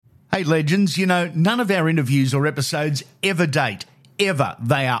Hey, legends, you know, none of our interviews or episodes ever date. Ever.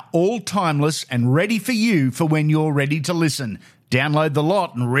 They are all timeless and ready for you for when you're ready to listen. Download the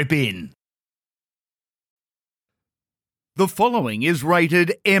lot and rip in. The following is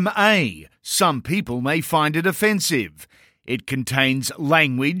rated MA. Some people may find it offensive. It contains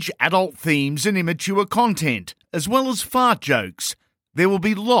language, adult themes and immature content, as well as fart jokes. There will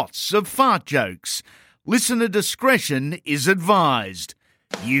be lots of fart jokes. Listener discretion is advised.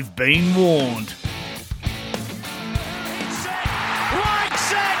 You've been warned.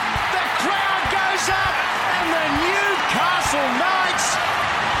 Set, the crowd goes up, and the Newcastle Knights,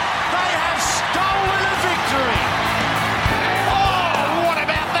 they have stolen a victory. Oh, what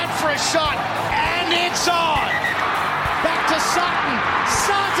about that for a shot? And it's on. Back to Sutton.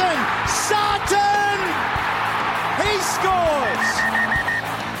 He scores.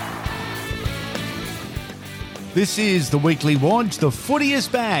 This is the Weekly Watch. The footy is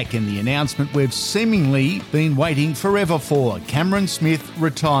back, and the announcement we've seemingly been waiting forever for. Cameron Smith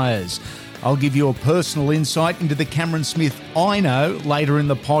retires. I'll give you a personal insight into the Cameron Smith I know later in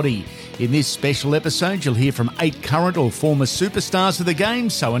the poddy. In this special episode, you'll hear from 8 current or former superstars of the game,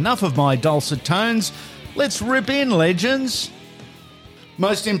 so enough of my dulcet tones. Let's rip in, legends.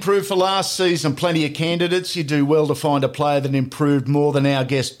 Most improved for last season, plenty of candidates. You do well to find a player that improved more than our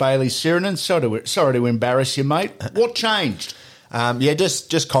guest Bayley Sironen. Sorry to embarrass you, mate. What changed?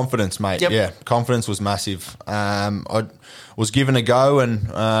 Just confidence, mate. Yep. Yeah, confidence was massive. I was given a go,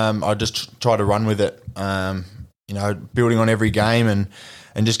 and I just tried to run with it. Building on every game and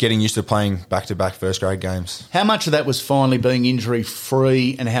just getting used to playing back-to-back first-grade games. How much of that was finally being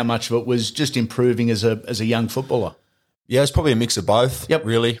injury-free, and how much of it was just improving as a young footballer? Yeah, it's probably a mix of both,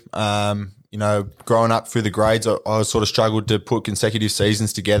 really. Growing up through the grades, I sort of struggled to put consecutive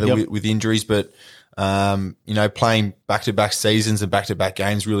seasons together with injuries, but, playing back-to-back seasons and back-to-back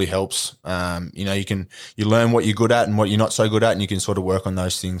games really helps. You learn what you're good at and what you're not so good at, and you can sort of work on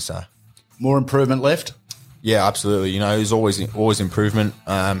those things. So, more improvement left? Yeah, absolutely. There's always improvement.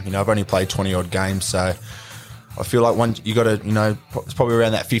 I've only played 20-odd games, so I feel like you got to, it's probably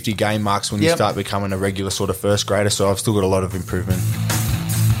around that 50 game marks when you start becoming a regular sort of first grader. So I've still got a lot of improvement.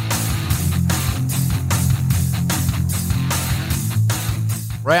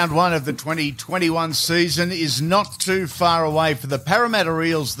 Round 1 of the 2021 season is not too far away for the Parramatta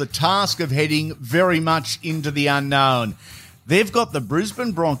Eels, the task of heading very much into the unknown. They've got the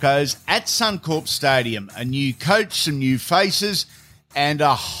Brisbane Broncos at Suncorp Stadium, a new coach, some new faces, and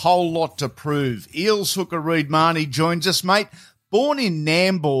a whole lot to prove. Eels hooker Mahoney joins us, mate. Born in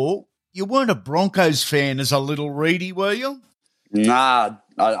Nambour, you weren't a Broncos fan as a little Reedy, were you? Nah,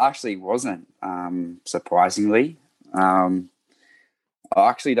 I actually wasn't, surprisingly. I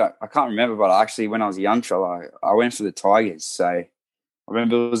can't remember, but when I was a young fella, I went for the Tigers. So I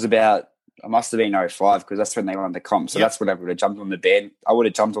remember I must have been 05 because that's when they won the comp. So that's when I would have jumped on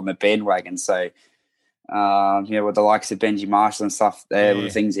the bandwagon. So, with the likes of Benji Marshall and stuff, were the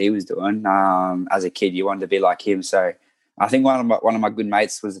things he was doing. As a kid, you wanted to be like him. So I think one of my good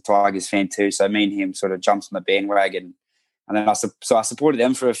mates was a Tigers fan too. So me and him sort of jumped on the bandwagon, and then I supported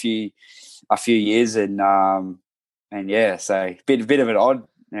them for a few years, so bit of an odd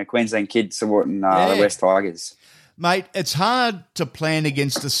Queensland kid supporting the West Tigers. Mate, it's hard to plan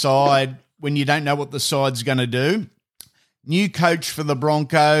against a side when you don't know what the side's going to do. New coach for the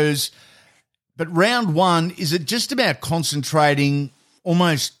Broncos. But round 1, is it just about concentrating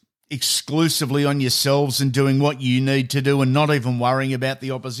almost exclusively on yourselves and doing what you need to do and not even worrying about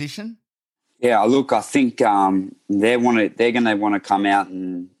the opposition? Yeah, look, I think they're going to want to come out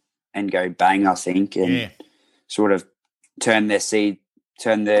and go bang, I think, and sort of turn their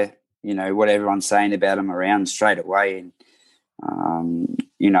what everyone's saying about them around straight away. And,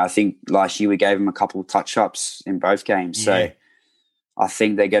 I think last year we gave them a couple touch-ups in both games. So I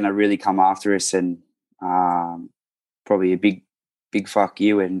think they're going to really come after us and probably a big fuck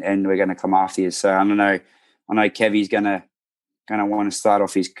you and we're going to come after you. So I don't know. I know Kevy's going to want to start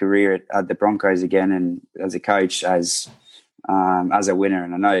off his career at the Broncos again and as a coach as a winner.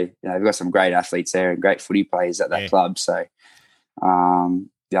 And I know they've got some great athletes there and great footy players at that club. So I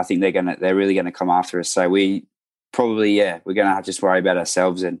think they're really going to come after us. So we're going to have to just worry about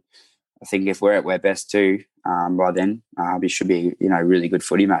ourselves. And I think if we're at our best too, by then, it should be, a really good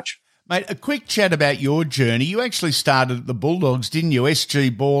footy match. Mate, a quick chat about your journey. You actually started at the Bulldogs, didn't you?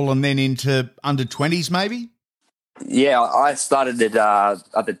 SG Ball and then into under-20s maybe? Yeah, I started at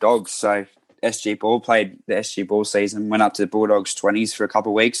the Dogs. So SG Ball, played the SG Ball season, went up to the Bulldogs 20s for a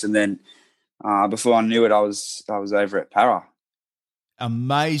couple of weeks. And then before I knew it, I was over at Para.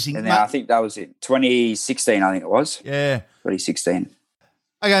 Amazing. And then I think that was it, 2016, I think it was. Yeah. 2016.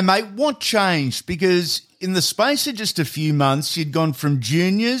 Okay, mate, what changed? Because in the space of just a few months, you'd gone from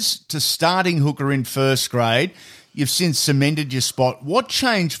juniors to starting hooker in first grade. You've since cemented your spot. What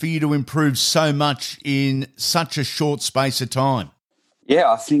changed for you to improve so much in such a short space of time? Yeah,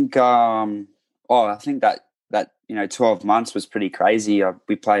 I think that 12 months was pretty crazy. We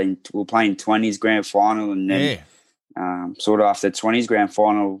were playing 20s grand final, and then sort of after 20s grand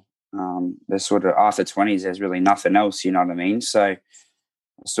final, there's sort of after 20s, there's really nothing else. You know what I mean? So I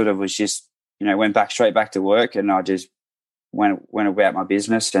sort of was just went straight back to work, and I just went about my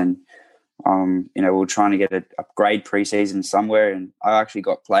business, and we were trying to get a grade preseason somewhere, and I actually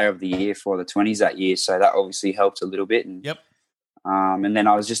got Player of the Year for the 20s that year, so that obviously helped a little bit. And and then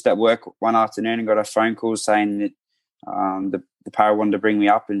I was just at work one afternoon and got a phone call saying that the para wanted to bring me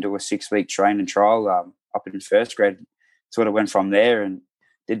up and do a 6-week train and trial up in first grade. Sort of went from there and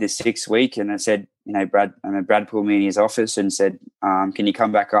did this 6 week, and I said, Brad pulled me in his office and said, can you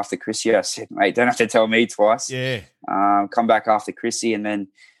come back after Chrissy? I said, mate, don't have to tell me twice. Yeah. Come back after Chrissy. And then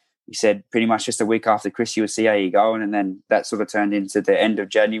he said pretty much just a week after Chrissy, we'll see how you're going. And then that sort of turned into the end of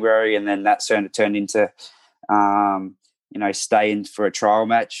January, and then that sort of turned into, staying for a trial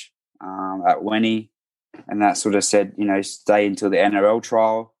match at Wenny. And that sort of said, stay until the NRL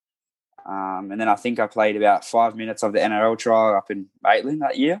trial. And then I think I played about 5 minutes of the NRL trial up in Maitland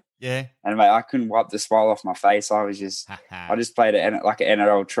that year. Yeah. And mate, I couldn't wipe the smile off my face. I just played like an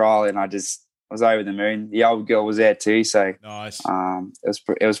NRL trial, and I was over the moon. The old girl was there too. So nice.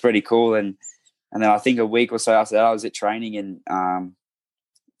 It was pretty cool. And then I think a week or so after that, I was at training, and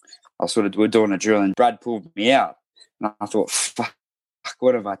we're doing a drill, and Brad pulled me out, and I thought, fuck,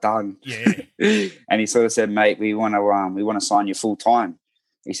 what have I done? Yeah. And he sort of said, mate, we want to sign you full time.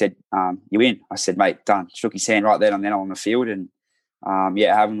 He said, you in? I said, mate, done. Shook his hand right then and then on the field, and I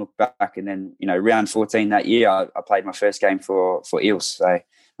haven't looked back. And then round 14 that year, I played my first game for Eels. So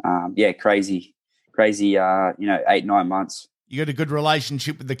crazy 8-9 months. You got a good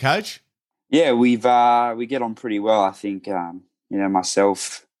relationship with the coach? Yeah, we get on pretty well. I think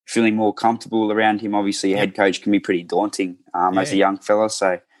myself feeling more comfortable around him. Obviously, a head coach can be pretty daunting as a young fella.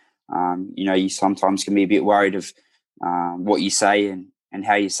 So you sometimes can be a bit worried of what you say and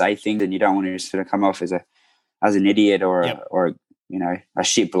how you say things, and you don't want to just sort of come off as an idiot or a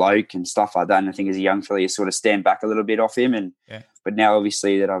shit bloke and stuff like that. And I think as a young fella, you sort of stand back a little bit off him. But now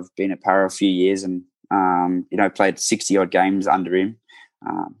obviously that I've been at Para a few years and played 60 odd games under him,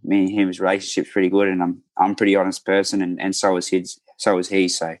 me and his relationship's pretty good, and I'm a pretty honest person, and so is he.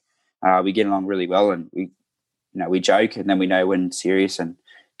 So we get along really well, and we joke, and then we know when it's serious, and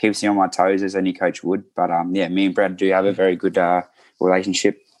keeps me on my toes as any coach would. But me and Brad do have a very good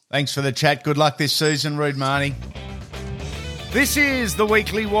relationship. Thanks for the chat. Good luck this season, Rude Mahoney. This is the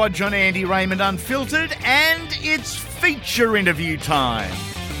Weekly Wodge on Andy Raymond Unfiltered, and it's feature interview time.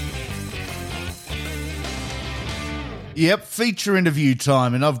 Yep, feature interview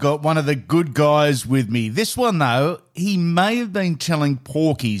time, and I've got one of the good guys with me. This one, though, he may have been telling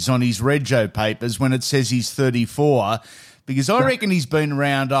porkies on his rego papers when it says he's 34, because I reckon he's been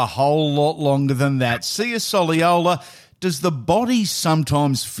around a whole lot longer than that. See you, Soliola. Does the body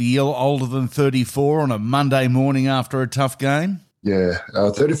sometimes feel older than 34 on a Monday morning after a tough game? Yeah,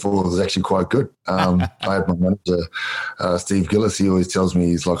 34 was actually quite good. I had my manager, Steve Gillis. He always tells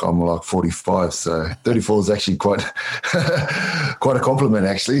me I'm like 45. So 34 is actually quite quite a compliment,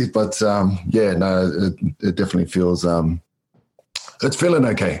 actually. But it definitely feels. It's feeling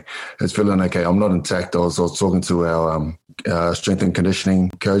okay. I'm not intact. I was talking to our strength and conditioning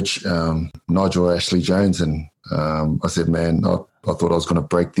coach, Nigel Ashley Jones, and I said, man, I thought I was going to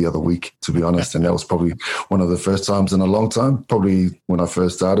break the other week, to be honest. And that was probably one of the first times in a long time, probably when I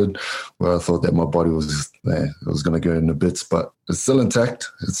first started, where I thought that my body was going to go into bits, but it's still intact.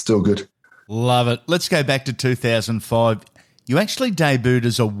 It's still good. Love it. Let's go back to 2005. You actually debuted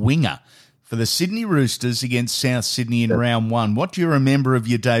as a winger for the Sydney Roosters against South Sydney in round one. What do you remember of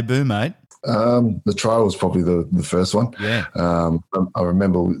your debut, mate? The trial was probably the first one. Yeah. I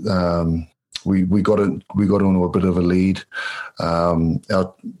remember we got into a bit of a lead.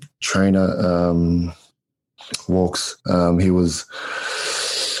 Our trainer Walks.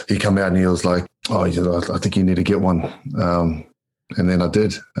 He come out and he was like, "Oh, I think you need to get one." And then I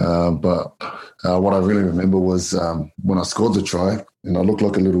did. But what I really remember was when I scored the try, and I looked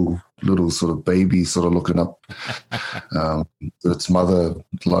like a little sort of baby, sort of looking up its mother,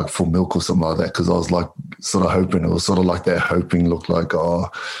 like for milk or something like that, because I was like sort of hoping. It was sort of like that hoping look, like, oh,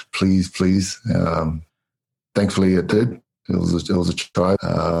 please. Thankfully, it did. It was a try.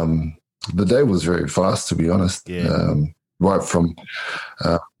 The day was very fast, to be honest. Yeah. Right from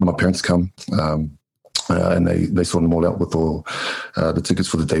my parents come. and they sorted them all out with all the tickets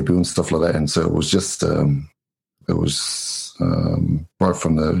for the debut and stuff like that. And so it was just right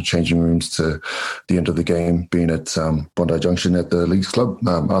from the changing rooms to the end of the game, being at Bondi Junction at the Leagues Club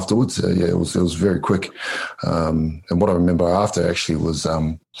afterwards. It was very quick. And what I remember after actually was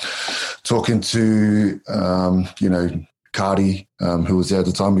talking to Cardi, who was there at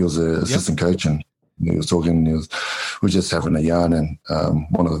the time. He was an assistant coach, and he was talking. We were just having a yarn, and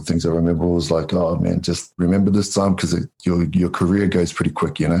one of the things I remember was like, "Oh man, just remember this time because your career goes pretty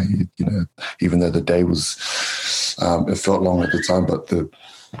quick." You know, even though the day was, it felt long at the time, but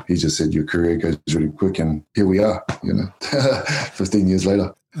he just said your career goes really quick, and here we are. 15 years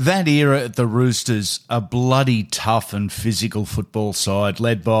later. That era at the Roosters, a bloody tough and physical football side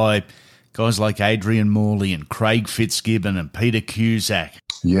led by guys like Adrian Morley and Craig Fitzgibbon and Peter Cusack.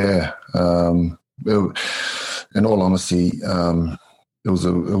 Yeah. In all honesty, it was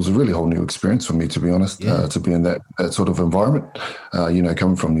a really whole new experience for me, to be honest, to be in that sort of environment.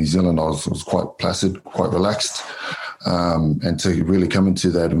 Coming from New Zealand, I was quite placid, quite relaxed, and to really come into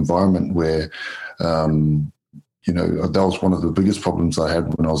that environment where, that was one of the biggest problems I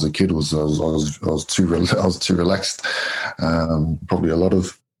had when I was a kid. Was I was too relaxed. Probably a lot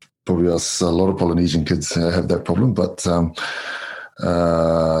of Polynesian kids have that problem, but.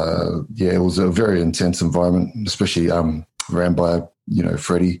 It was a very intense environment, especially ran by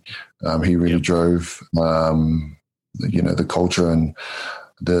Freddie. He really drove the culture and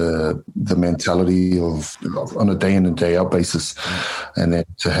the mentality of on a day in and day out basis, and then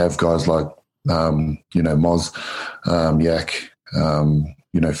to have guys like Moz, Yak,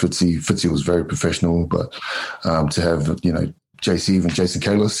 Fitzy was very professional, but to have JC, even Jason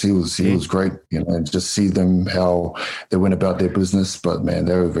Kalis, he was great, and just see them how they went about their business. But man,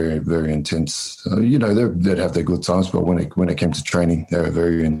 they were very, very intense. They'd have their good times, but when it came to training, they were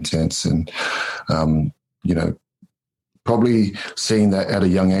very intense. And probably seeing that at a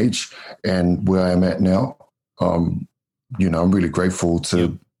young age, and where I am at now, I'm really grateful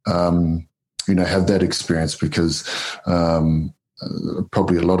to have that experience, because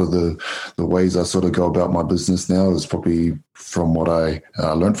probably a lot of the ways I sort of go about my business now is probably from what I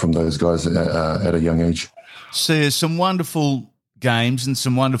learned from those guys at a young age. So some wonderful games and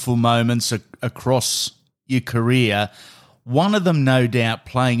some wonderful moments across your career. One of them, no doubt,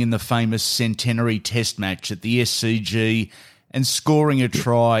 playing in the famous centenary test match at the SCG and scoring a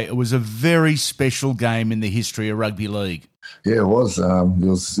try. It was a very special game in the history of rugby league. Yeah, it was.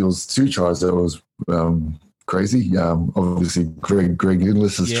 It was 2 tries that was crazy. Obviously, Greg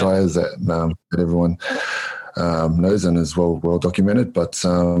Inglis's try is that everyone knows and is well documented. But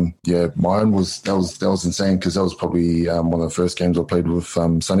mine was that was insane, because that was probably one of the first games I played with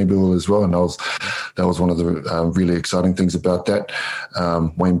Sonny Bill as well, and that was one of the really exciting things about that.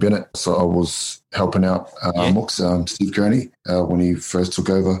 Wayne Bennett, so I was helping out Steve Kearney when he first took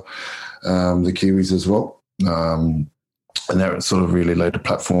over the Kiwis as well. And that sort of really laid the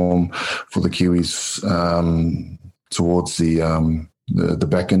platform for the Kiwis towards the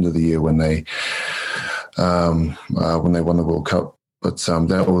back end of the year when they won the World Cup. But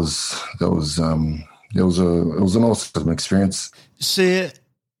it was an awesome experience. So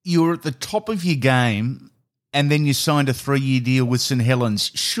you were at the top of your game, and then you signed a 3-year deal with St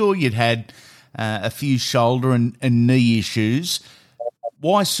Helens. Sure, you'd had a few shoulder and knee issues.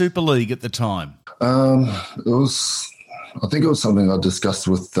 Why Super League at the time? I think it was something I discussed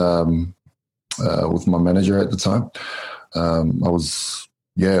with my manager at the time. I was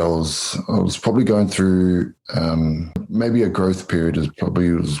probably going through maybe a growth period, is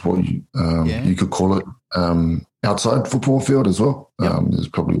probably was what you could call it, outside football field as well. There's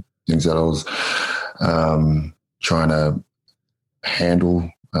probably things that I was trying to handle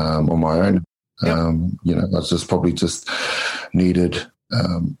on my own. I just probably needed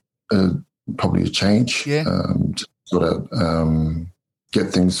probably a change. Sort of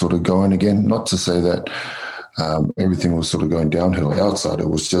get things sort of going again. Not to say that everything was sort of going downhill outside. It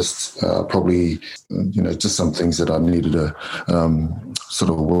was just probably, just some things that I needed to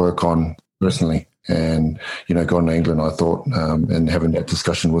sort of work on personally. And, going to England, I thought, and having that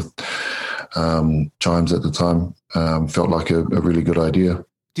discussion with Chimes at the time felt like a really good idea.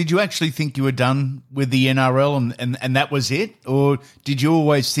 Did you actually think you were done with the NRL and that was it? Or did you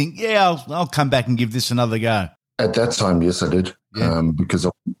always think, I'll come back and give this another go? At that time, yes, I did, because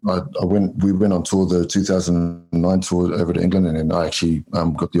we went on tour, the 2009 tour over to England, and then I actually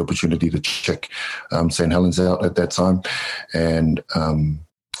got the opportunity to check St Helens out at that time, and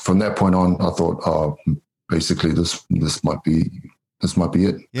from that point on, I thought, basically this might be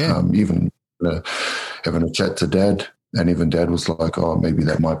it. Even having a chat to Dad, and even Dad was like, maybe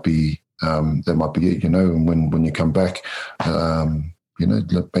that might be that might be it, and when you come back,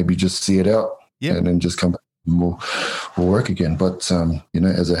 maybe just see it out and then just come back and we'll work again. But,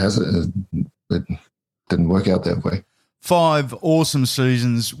 as it has, it didn't work out that way. 5 awesome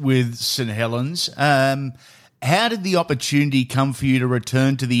seasons with St Helens. How did the opportunity come for you to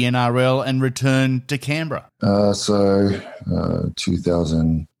return to the NRL and return to Canberra?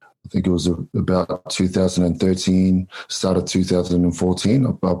 2000, I think it was about 2013, start of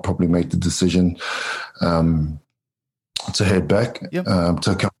 2014, I'll probably make the decision to head back,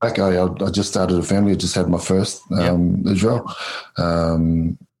 to come back. I just started a family. I just had my first as well.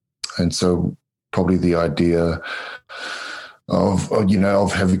 And so probably the idea of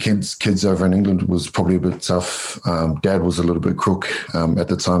having kids over in England was probably a bit tough. Dad was a little bit crook at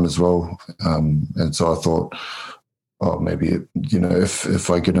the time as well. And so I thought, maybe, if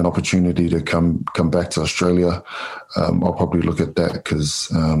I get an opportunity to come back to Australia, I'll probably look at that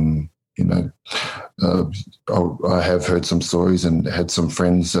because, I have heard some stories and had some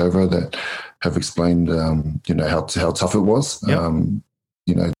friends over that have explained, how tough it was,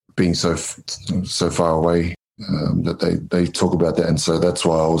 being so far away, that they talk about that. And so that's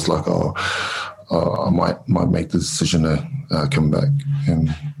why I was like, I might make the decision to come back.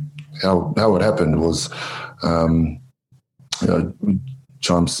 And how it happened was,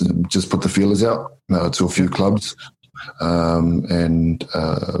 Chimes just put the feelers out to a few clubs, and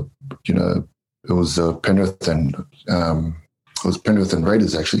it was Penrith and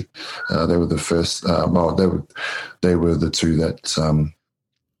Raiders actually. They were the first. They were the two that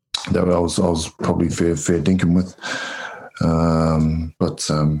I was probably fair dinkum with. But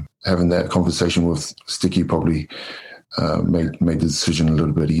having that conversation with Sticky probably made the decision a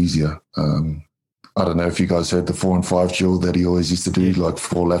little bit easier. I don't know if you guys heard the 4 and 5 drill that he always used to do, like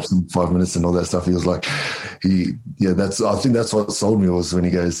 4 laps in 5 minutes and all that stuff. He was like, I think that's what sold me, was when he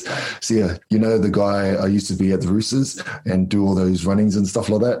goes, the guy I used to be at the Roosters and do all those runnings and stuff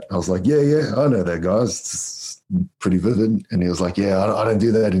like that. I was like, yeah, I know that, guy. It's pretty vivid. And he was like, yeah, I don't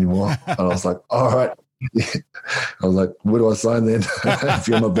do that anymore. And I was like, all right. I was like, where do I sign then? If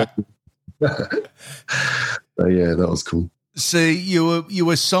you're not back. So yeah, that was cool. So you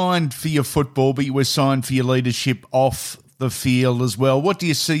were signed for your football, but you were signed for your leadership off the field as well. What do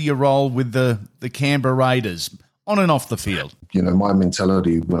you see your role with the Canberra Raiders on and off the field? My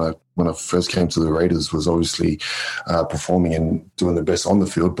mentality when I first came to the Raiders was obviously performing and doing the best on the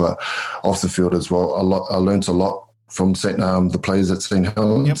field, but off the field as well. I learned a lot from the players at St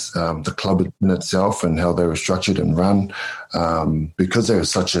Helens, the club in itself and how they were structured and run, because they were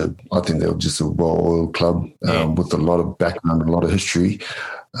I think they were just a well-oiled club with a lot of background, a lot of history.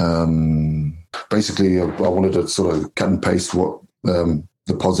 Basically, I wanted to sort of cut and paste what the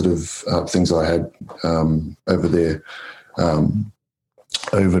positive things I had over there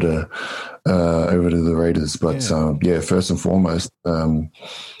over to the Raiders. But first and foremost,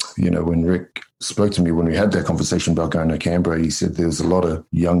 when Rick spoke to me when we had that conversation about going to Canberra, he said there was a lot of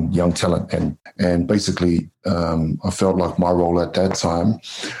young talent, and basically I felt like my role at that time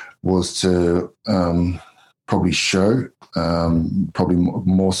was to probably show, probably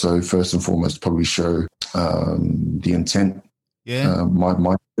more so first and foremost, probably show the intent,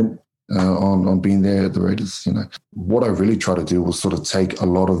 my intent on being there at the Raiders. What I really try to do was sort of take a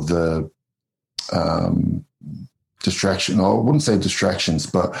lot of the distraction, I wouldn't say distractions,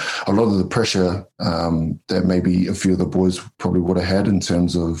 but a lot of the pressure that maybe a few of the boys probably would have had in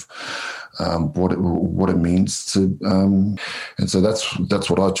terms of what it means to, and so that's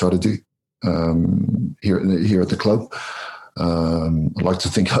what I try to do here at the club. I like to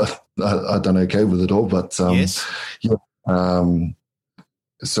think I've done okay with it all, but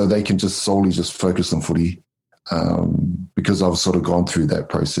so they can just solely just focus on footy. Because I've sort of gone through that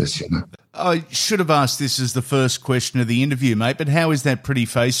process, I should have asked this as the first question of the interview, mate, but how is that pretty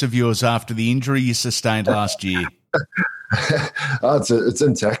face of yours after the injury you sustained last year? It's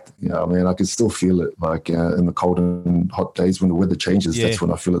intact. I can still feel it, like in the cold and hot days when the weather changes. That's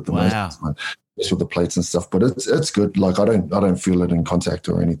when I feel it the most. With the plates and stuff, but it's good. Like I don't feel it in contact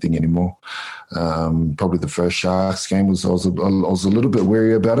or anything anymore. Probably the first Sharks game I was a little bit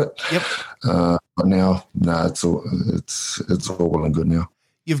wary about it. But now, it's all well and good now.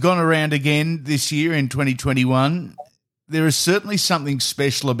 You've gone around again this year in 2021. There is certainly something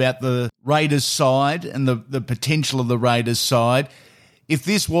special about the Raiders side and the potential of the Raiders side. If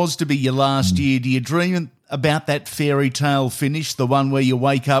this was to be your last year, do you dream about that fairy tale finish, the one where you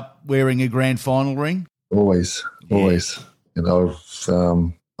wake up wearing a grand final ring? Always. I've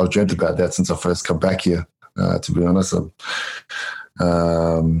dreamt about that since I first come back here, to be honest.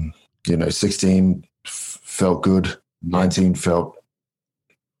 16 felt good, 19 felt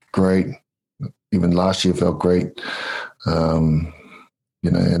great, even last year felt great. And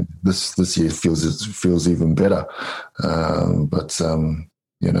this year feels even better. But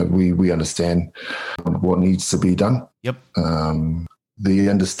we understand what needs to be done. Yep. The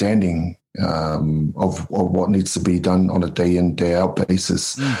understanding of what needs to be done on a day in, day out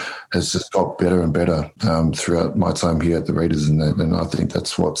basis has just got better and better throughout my time here at the Raiders, and I think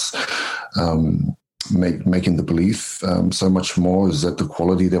that's what's making the belief so much more, is that the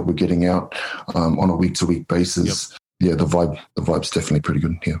quality that we're getting out on a week-to-week basis. Yep. Yeah, the vibe's definitely pretty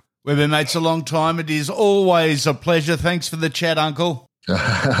good here. We've been mates a long time. It is always a pleasure. Thanks for the chat, Uncle.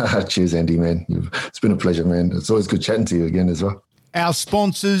 Cheers, Andy, man. It's been a pleasure, man. It's always good chatting to you again as well. Our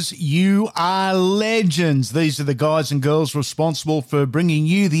sponsors, you are legends. These are the guys and girls responsible for bringing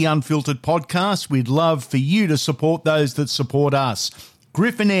you the Unfiltered podcast. We'd love for you to support those that support us.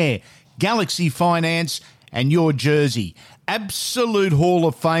 Griffin Air, Galaxy Finance, and Your Jersey. Absolute Hall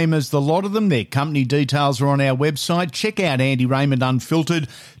of Famers, the lot of them. Their company details are on our website. Check out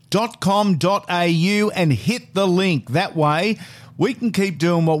AndyRaymondUnfiltered.com.au and hit the link. That way we can keep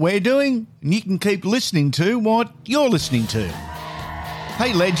doing what we're doing and you can keep listening to what you're listening to.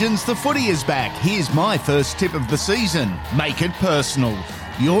 Hey legends, the footy is back. Here's my first tip of the season. Make it personal.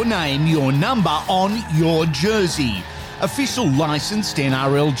 Your name, your number on your jersey. Official licensed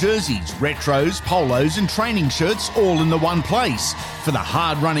NRL jerseys, retros, polos and training shirts all in the one place. For the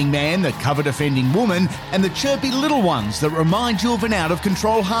hard-running man, the cover-defending woman and the chirpy little ones that remind you of an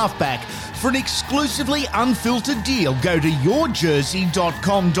out-of-control halfback. For an exclusively unfiltered deal, go to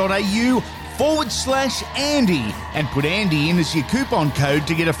yourjersey.com.au/Andy and put Andy in as your coupon code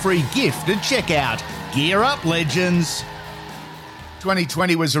to get a free gift at checkout. Gear up, legends.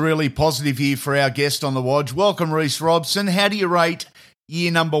 2020 was a really positive year for our guest on the Wodge. Welcome, Reece Robson. How do you rate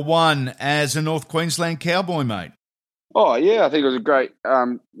year number one as a North Queensland Cowboy, mate? Oh, yeah, I think it was a great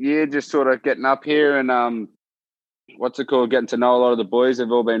year, just sort of getting up here and getting to know a lot of the boys.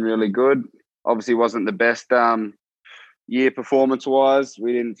 They've all been really good. Obviously wasn't the best year performance-wise.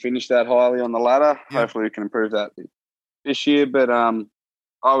 We didn't finish that highly on the ladder. Yep. Hopefully we can improve that this year. But I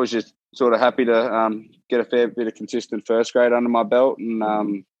was just sort of happy to get a fair bit of consistent first grade under my belt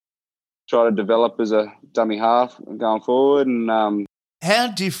and try to develop as a dummy half going forward. And how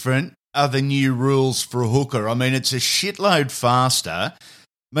different are the new rules for a hooker? I mean, it's a shitload faster,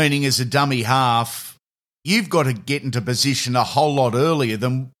 meaning as a dummy half, you've got to get into position a whole lot earlier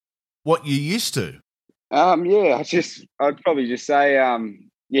than what you used to. I'd probably just say,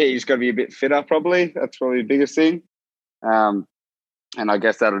 you just got to be a bit fitter probably. That's probably the biggest thing. And I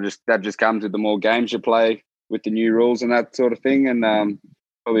guess that just comes with the more games you play with the new rules and that sort of thing. And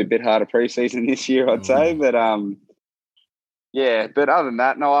probably a bit harder pre-season this year, I'd say. But, but other than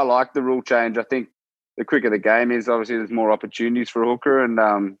that, no, I like the rule change. I think the quicker the game is, obviously there's more opportunities for a hooker. And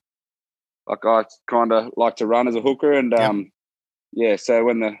I kind of like to run as a hooker. And, so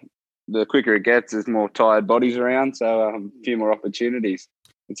when the quicker it gets, there's more tired bodies around. So a few more opportunities.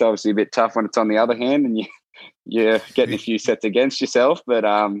 It's obviously a bit tough when it's on the other hand and you're getting a few sets against yourself, but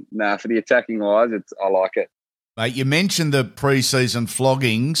for the attacking wise, I like it. Mate, you mentioned the pre-season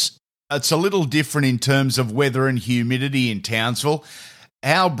floggings. It's a little different in terms of weather and humidity in Townsville.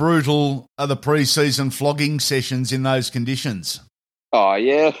 How brutal are the pre-season flogging sessions in those conditions? Oh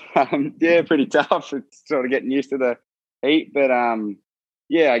yeah, pretty tough. It's sort of getting used to the heat, but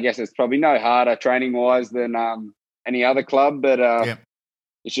I guess it's probably no harder training wise than any other club, but.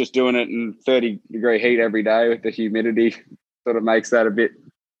 It's just doing it in 30-degree heat every day with the humidity sort of makes that a bit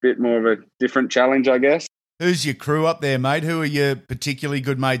more of a different challenge, I guess. Who's your crew up there, mate? Who are you particularly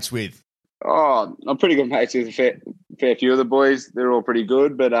good mates with? Oh, I'm pretty good mates with a fair few of the boys. They're all pretty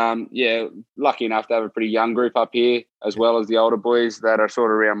good, but lucky enough to have a pretty young group up here as well as the older boys that are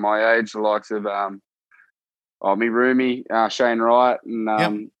sort of around my age, the likes of me roomie, Shane Wright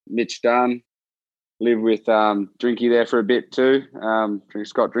and Mitch Dunn. Live with Drinky there for a bit too,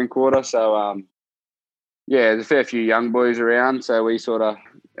 Scott Drinkwater. So, there's a fair few young boys around. So we sort of,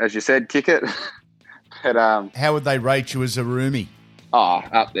 as you said, kick it. But, how would they rate you as a roomie? Oh,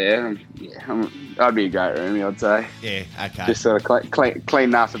 up there. I'd be a great roomie, I'd say. Yeah, okay. Just sort of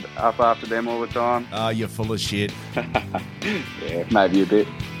clean up after them all the time. Oh, you're full of shit. Yeah, maybe a bit.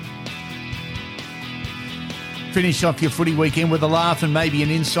 Finish off your footy weekend with a laugh and maybe an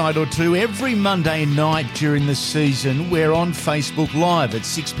insight or two. Every Monday night during the season, we're on Facebook Live at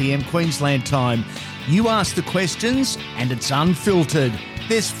 6 p.m. Queensland time. You ask the questions and it's unfiltered.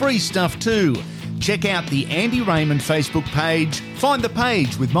 There's free stuff too. Check out the Andy Raymond Facebook page. Find the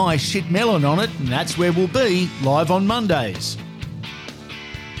page with my shit melon on it, and that's where we'll be live on Mondays.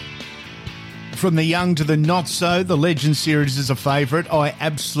 From the young to the not so, the Legend series is a favourite. I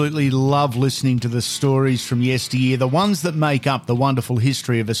absolutely love listening to the stories from yesteryear, the ones that make up the wonderful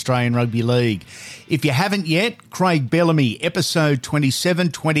history of Australian Rugby League. If you haven't yet, Craig Bellamy, episode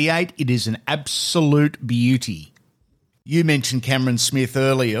 27, 28, it is an absolute beauty. You mentioned Cameron Smith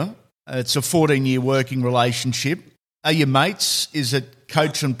earlier. It's a 14-year working relationship. Are you mates? Is it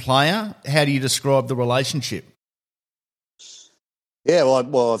coach and player? How do you describe the relationship? Yeah,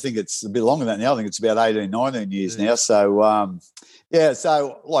 well, I think it's a bit longer than that now. I think it's about 18, 19 years now. So,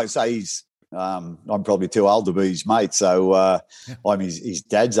 so like I say, he's I'm probably too old to be his mate. So I'm his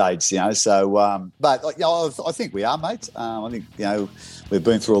dad's age, you know. So, but you know, I think we are mates. I think, you know, we've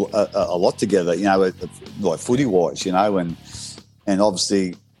been through a lot together, you know, like footy-wise, you know, and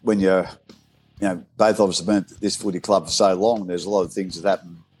obviously when you're, you know, both of us have been at this footy club for so long, there's a lot of things that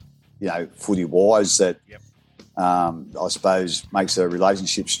happen, you know, footy-wise that I suppose makes a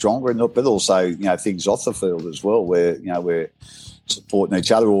relationship stronger, but also, you know, things off the field as well where, you know, we're supporting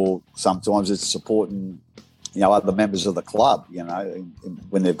each other, or sometimes it's supporting, you know, other members of the club, you know,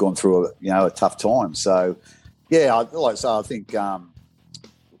 when they've gone through a tough time. So, yeah, I think, you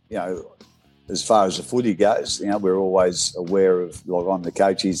know, as far as the footy goes, you know, we're always aware of, like, I'm the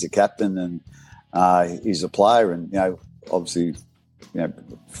coach, he's the captain, and he's a player, and, you know, obviously, you know,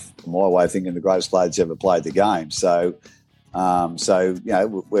 from my way of thinking, the greatest players ever played the game. So, you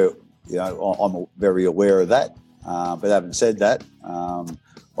know, I'm very aware of that. But having said that,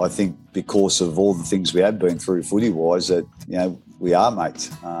 I think because of all the things we have been through footy-wise, that, you know, we are mates.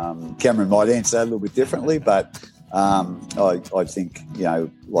 Cameron might answer that a little bit differently, but I think, you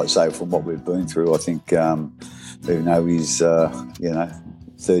know, like I say, from what we've been through, I think, even though he's, you know,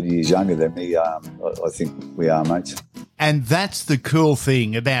 30 years younger than me, I think we are mates. And that's the cool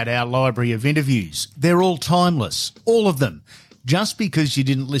thing about our library of interviews. They're all timeless, all of them. Just because you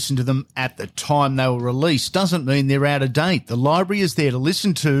didn't listen to them at the time they were released doesn't mean they're out of date. The library is there to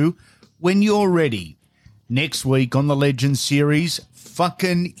listen to when you're ready. Next week on the Legends series,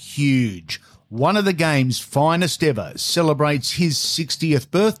 fucking huge. One of the game's finest ever celebrates his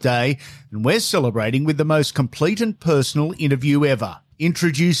 60th birthday, and we're celebrating with the most complete and personal interview ever.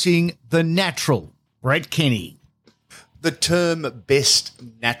 Introducing the natural, Brett Kenny. The term best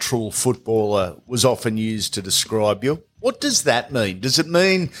natural footballer was often used to describe you. What does that mean? Does it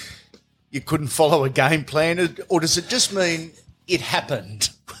mean you couldn't follow a game plan, or does it just mean it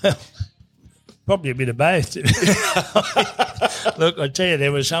happened? Well, probably a bit of both. Look, I tell you,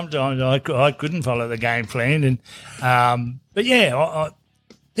 there were sometimes I couldn't follow the game plan, and but yeah,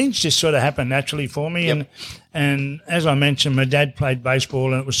 things just sort of happened naturally for me. Yep. And as I mentioned, my dad played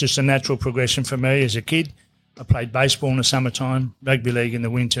baseball, and it was just a natural progression for me as a kid. I played baseball in the summertime, rugby league in the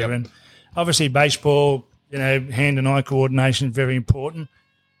winter, and obviously baseball, you know, hand and eye coordination is very important.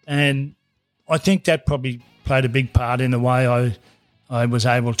 And I think that probably played a big part in the way I was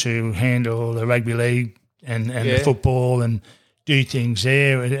able to handle the rugby league and the football and do things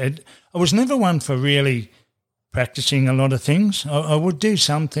there. I was never one for really practicing a lot of things. I would do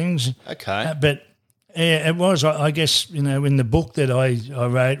some things. Okay. But it was, I guess, you know, in the book that I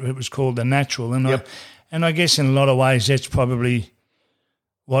wrote, it was called The Natural. And I guess in a lot of ways that's probably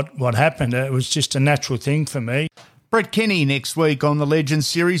what happened. It was just a natural thing for me. Brett Kenny next week on the Legends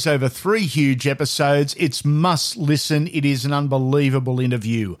series, over 3 huge episodes. It's must listen. It is an unbelievable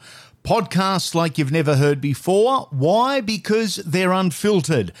interview. Podcasts like you've never heard before. Why? Because they're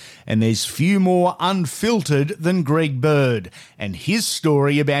unfiltered. And there's few more unfiltered than Greg Bird. And his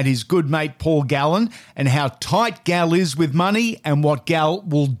story about his good mate Paul Gallen and how tight Gal is with money and what Gal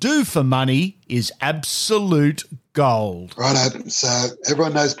will do for money is absolute gold. Right. So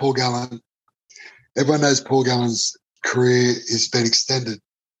everyone knows Paul Gallen. Everyone knows Paul Gallen's career has been extended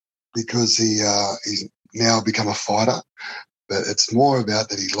because he's now become a fighter. But it's more about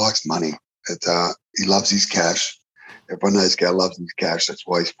that he likes money. He loves his cash. Everyone knows Gal loves his cash. That's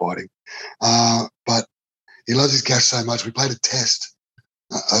why he's fighting. But he loves his cash so much. We played a test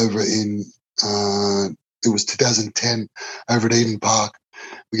over in, it was 2010, over at Eden Park.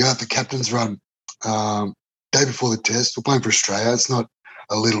 We go out the captain's run day before the test. We're playing for Australia. It's not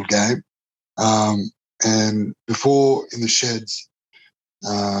a little game. And before in the sheds,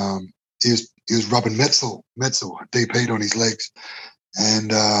 he was rubbing Metzel, DP'd on his legs.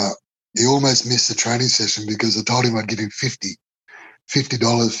 And he almost missed the training session because I told him I'd give him $50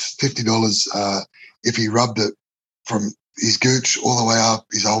 if he rubbed it from his gooch all the way up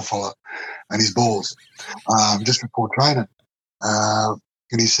his old fella and his balls just before training. And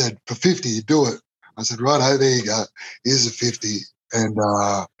he said, for 50, you do it. I said, righto, there you go. Here's the 50. And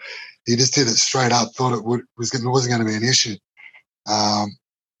he just did it straight up, thought wasn't going to be an issue.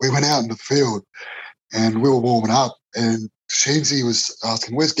 we went out in the field and we were warming up, and Sheensy was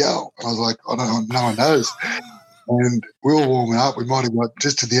asking, "Where's Gal?" And I was like, "I don't know, no one knows." And we were warming up. We might have got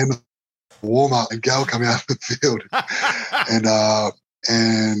just to the end of the warm up, and Gal come out of the field, and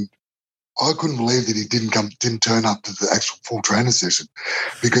I couldn't believe that he didn't turn up to the actual full training session,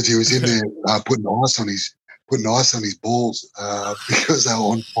 because he was in there putting ice on his balls because they were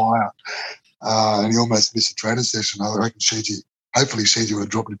on fire, and he almost missed the training session. I reckon hopefully Sheensy would have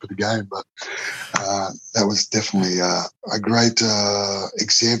dropped him for the game, but that was definitely a great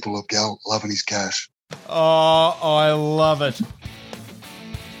example of Gal loving his cash. Oh, I love it.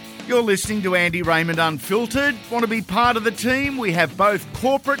 You're listening to Andy Raymond Unfiltered. Want to be part of the team? We have both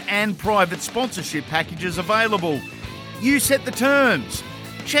corporate and private sponsorship packages available. You set the terms.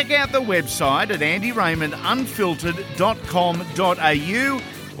 Check out the website at andyraymondunfiltered.com.au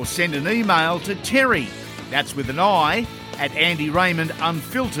or send an email to Terry, that's with an I, at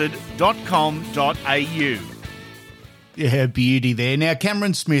andyraymondunfiltered.com.au. Yeah, beauty there. Now,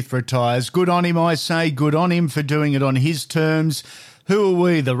 Cameron Smith retires. Good on him, I say. Good on him for doing it on his terms. Who are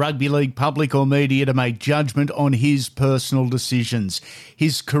we, the rugby league public or media, to make judgment on his personal decisions?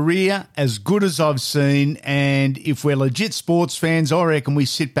 His career, as good as I've seen, and if we're legit sports fans, I reckon we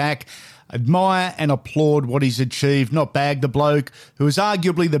sit back, admire and applaud what he's achieved, not bag the bloke who is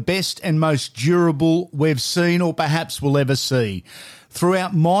arguably the best and most durable we've seen or perhaps will ever see.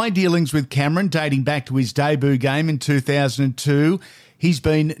 Throughout my dealings with Cameron, dating back to his debut game in 2002, he's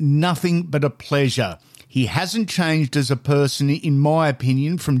been nothing but a pleasure. He hasn't changed as a person, in my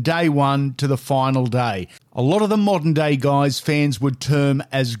opinion, from day one to the final day. A lot of the modern day guys fans would term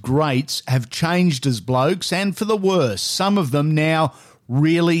as greats have changed as blokes, and for the worse. Some of them now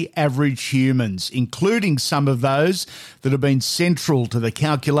really average humans, including some of those that have been central to the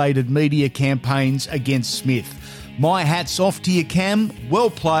calculated media campaigns against Smith. My hat's off to you, Cam. Well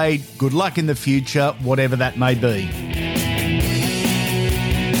played. Good luck in the future, whatever that may be.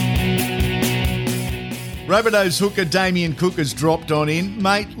 Rabbitohs hooker Damien Cook has dropped on in.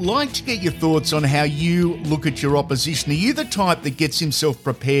 Mate, like to get your thoughts on how you look at your opposition. Are you the type that gets himself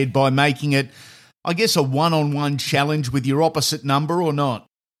prepared by making it, I guess, a one-on-one challenge with your opposite number or not?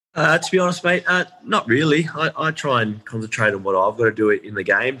 To be honest, mate, not really. I try and concentrate on what I've got to do in the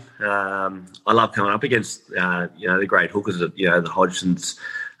game. I love coming up against, the great hookers, the Hodgsons,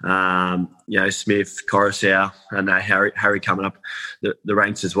 Smith, Coruscant, and Harry coming up the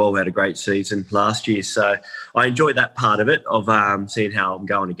ranks as well. We had a great season last year. So I enjoy that part of it, of seeing how I'm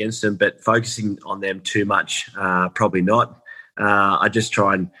going against them, but focusing on them too much, probably not. I just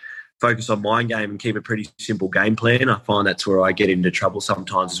try and focus on my game and keep a pretty simple game plan. I find that's where I get into trouble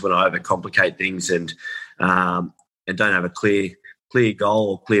sometimes, is when I overcomplicate things and don't have a clear goal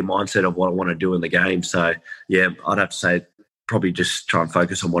or clear mindset of what I want to do in the game. So, yeah, I'd have to say probably just try and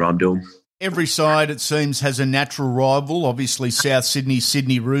focus on what I'm doing. Every side, it seems, has a natural rival. Obviously, South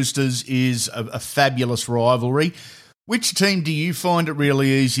Sydney Roosters is a fabulous rivalry. Which team do you find it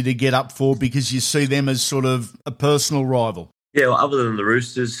really easy to get up for because you see them as sort of a personal rival? Yeah, well, other than the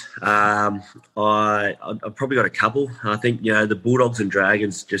Roosters, I've probably got a couple. I think, the Bulldogs and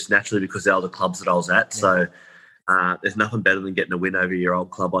Dragons, just naturally because they're the clubs that I was at. Yeah. So there's nothing better than getting a win over your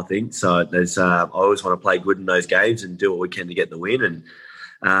old club, I think. So I always want to play good in those games and do what we can to get the win.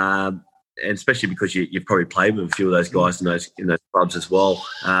 And especially because you've probably played with a few of those guys in those clubs as well.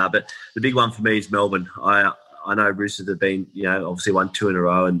 But the big one for me is Melbourne. I know Roosters have been, obviously won 2 in a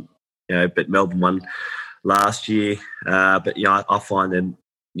row, and but Melbourne won last year, but I find them,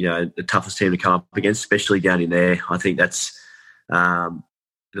 the toughest team to come up against, especially down in there. I think that's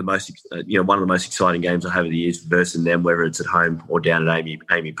the most, one of the most exciting games I have of the years versus them, whether it's at home or down at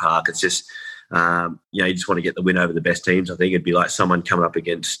Amy Park. It's just, you just want to get the win over the best teams. I think it'd be like someone coming up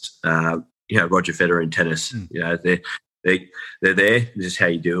against, Roger Federer in tennis. They're there. It's just how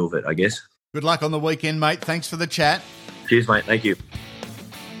you deal with it, I guess. Good luck on the weekend, mate. Thanks for the chat. Cheers, mate. Thank you.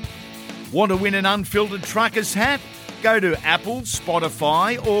 Want to win an Unfiltered Truckers hat? Go to Apple,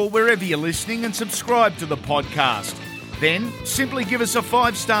 Spotify, or wherever you're listening and subscribe to the podcast. Then simply give us a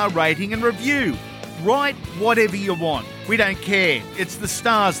 5-star rating and review. Write whatever you want. We don't care. It's the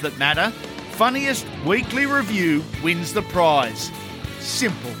stars that matter. Funniest weekly review wins the prize.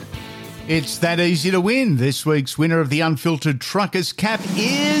 Simple. It's that easy to win. This week's winner of the Unfiltered Truckers cap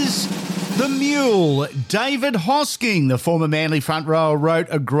is the Mule. David Hosking, the former Manly front rower, wrote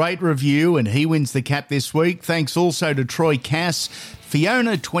a great review and he wins the cap this week. Thanks also to Troy Cass,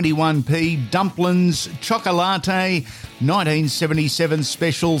 Fiona 21P, Dumplins, Chocolate, 1977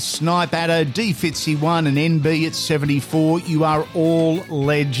 Special, Snipe Adder, D Fitzy 1 and NB at 74. You are all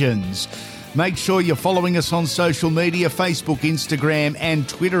legends. Make sure you're following us on social media, Facebook, Instagram and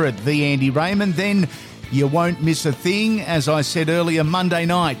Twitter at The Andy Raymond. Then you won't miss a thing. As I said earlier, Monday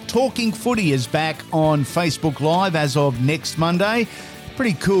night, Talking Footy is back on Facebook Live as of next Monday.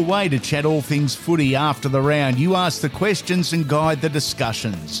 Pretty cool way to chat all things footy after the round. You ask the questions and guide the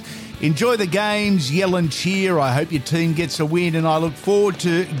discussions. Enjoy the games, yell and cheer. I hope your team gets a win, and I look forward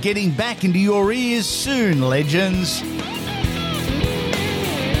to getting back into your ears soon, legends.